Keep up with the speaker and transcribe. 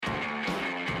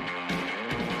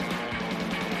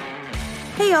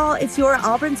Hey y'all, it's your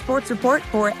Auburn Sports Report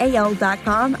for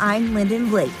AL.com. I'm Lyndon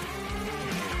Blake.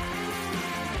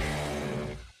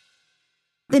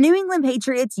 The New England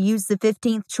Patriots used the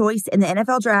 15th choice in the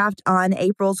NFL Draft on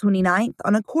April 29th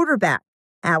on a quarterback,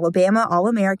 Alabama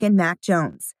All-American Mac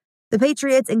Jones. The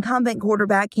Patriots' incumbent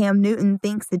quarterback Cam Newton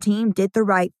thinks the team did the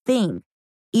right thing,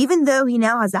 even though he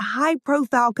now has a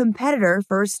high-profile competitor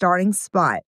for a starting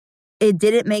spot. It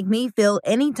didn't make me feel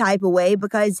any type of way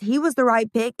because he was the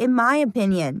right pick in my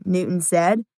opinion, Newton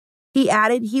said. He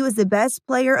added he was the best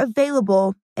player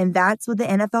available, and that's what the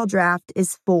NFL Draft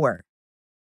is for.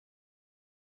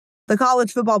 The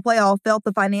college football playoff felt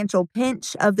the financial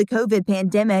pinch of the COVID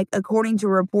pandemic, according to a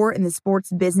report in the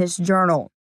Sports Business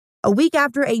Journal. A week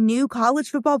after a new college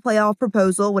football playoff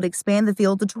proposal would expand the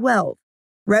field to 12,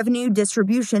 revenue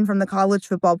distribution from the college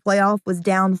football playoff was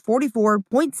down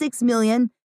 $44.6 million,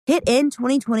 hit in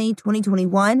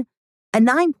 2020-2021, a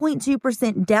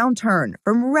 9.2% downturn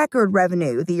from record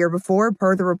revenue the year before,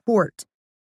 per the report.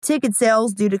 Ticket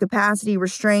sales due to capacity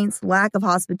restraints, lack of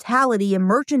hospitality, and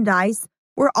merchandise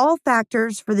were all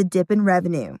factors for the dip in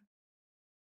revenue.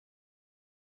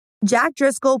 Jack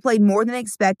Driscoll played more than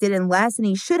expected and less than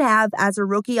he should have as a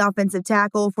rookie offensive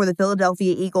tackle for the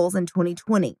Philadelphia Eagles in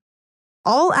 2020.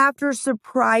 All after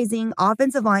surprising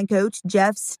offensive line coach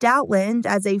Jeff Stoutland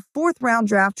as a fourth-round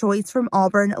draft choice from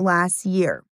Auburn last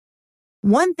year.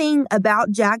 One thing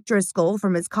about Jack Driscoll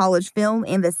from his college film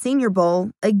and the Senior Bowl,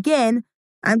 again,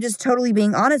 I'm just totally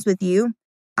being honest with you,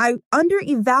 I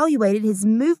underevaluated his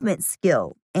movement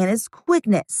skill and his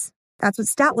quickness. That's what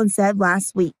Stoutland said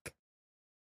last week.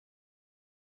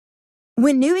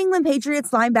 When New England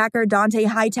Patriots linebacker Dante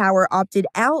Hightower opted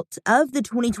out of the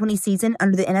 2020 season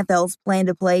under the NFL's plan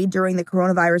to play during the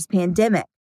coronavirus pandemic,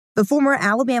 the former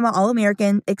Alabama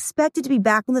All-American expected to be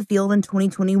back on the field in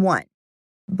 2021.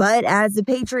 But as the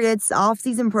Patriots'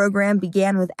 offseason program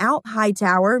began without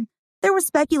Hightower, there was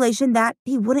speculation that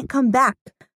he wouldn't come back.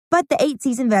 But the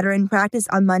 8-season veteran practiced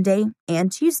on Monday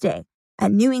and Tuesday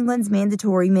at New England's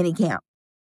mandatory minicamp.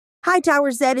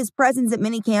 Hightower said his presence at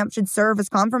minicamp should serve as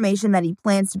confirmation that he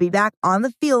plans to be back on the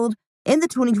field in the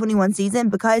 2021 season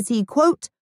because he, quote,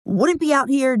 wouldn't be out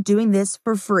here doing this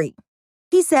for free.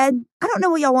 He said, I don't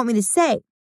know what y'all want me to say.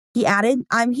 He added,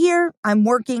 I'm here, I'm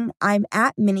working, I'm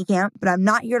at minicamp, but I'm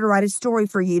not here to write a story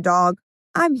for you, dog.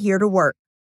 I'm here to work.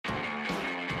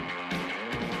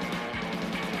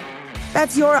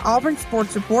 That's your Auburn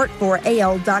Sports Report for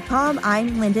AL.com.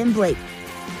 I'm Lyndon Blake.